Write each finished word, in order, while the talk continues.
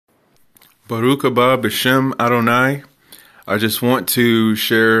Baruch haba b'shem Adonai. I just want to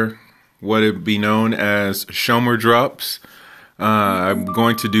share what it be known as Shomer Drops. I'm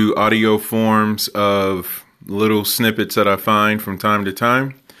going to do audio forms of little snippets that I find from time to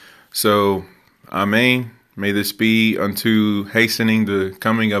time. So, Amen. May this be unto hastening the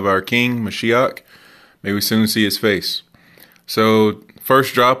coming of our King, Mashiach. May we soon see his face. So,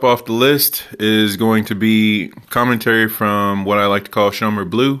 first drop off the list is going to be commentary from what I like to call Shomer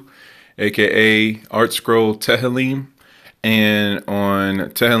Blue, aka Art Scroll Tehillim, and on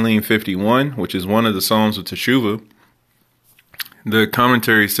Tehillim 51, which is one of the Psalms of Teshuvah, the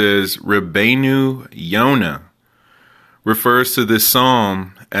commentary says Rebbeinu Yonah refers to this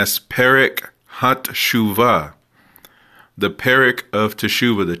psalm as Perek HaTeshuvah, the Perek of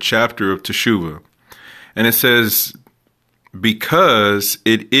Teshuvah, the chapter of Teshuvah. And it says, because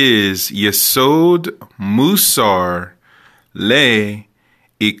it is Yesod Musar Le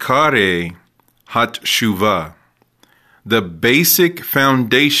Ikare HaTeshuvah, the basic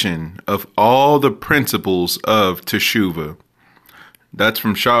foundation of all the principles of Teshuvah. That's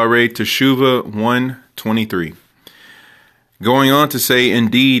from Sha'arei Teshuvah 1:23. Going on to say,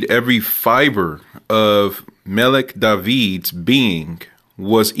 indeed, every fiber of Melech David's being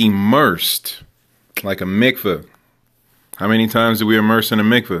was immersed like a mikveh. How many times do we immerse in a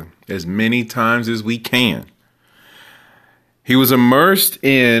mikveh? As many times as we can. He was immersed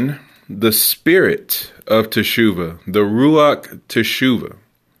in the spirit of Teshuvah, the Ruach Teshuvah.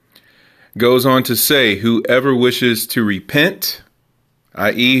 Goes on to say, whoever wishes to repent,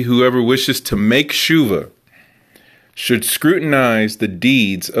 i.e. whoever wishes to make Shuvah, should scrutinize the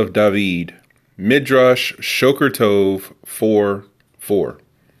deeds of David. Midrash Shoker Tov 4:4.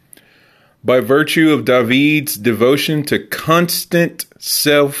 By virtue of David's devotion to constant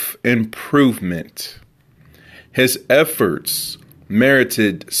self-improvement, his efforts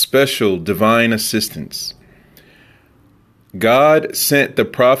merited special divine assistance. God sent the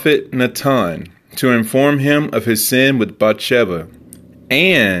prophet Natan to inform him of his sin with Bathsheba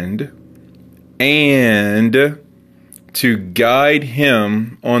and to guide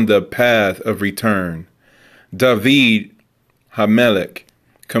him on the path of return. David HaMelech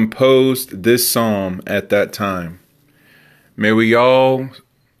composed this psalm at that time. May we all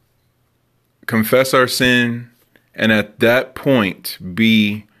confess our sin and at that point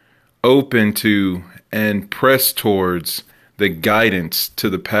be open to and press towards the guidance to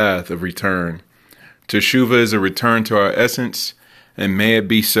the path of return. Teshuvah is a return to our essence, and may it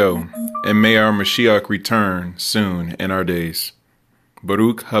be so. And may our Mashiach return soon in our days.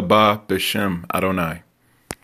 Baruch haba b'shem Adonai.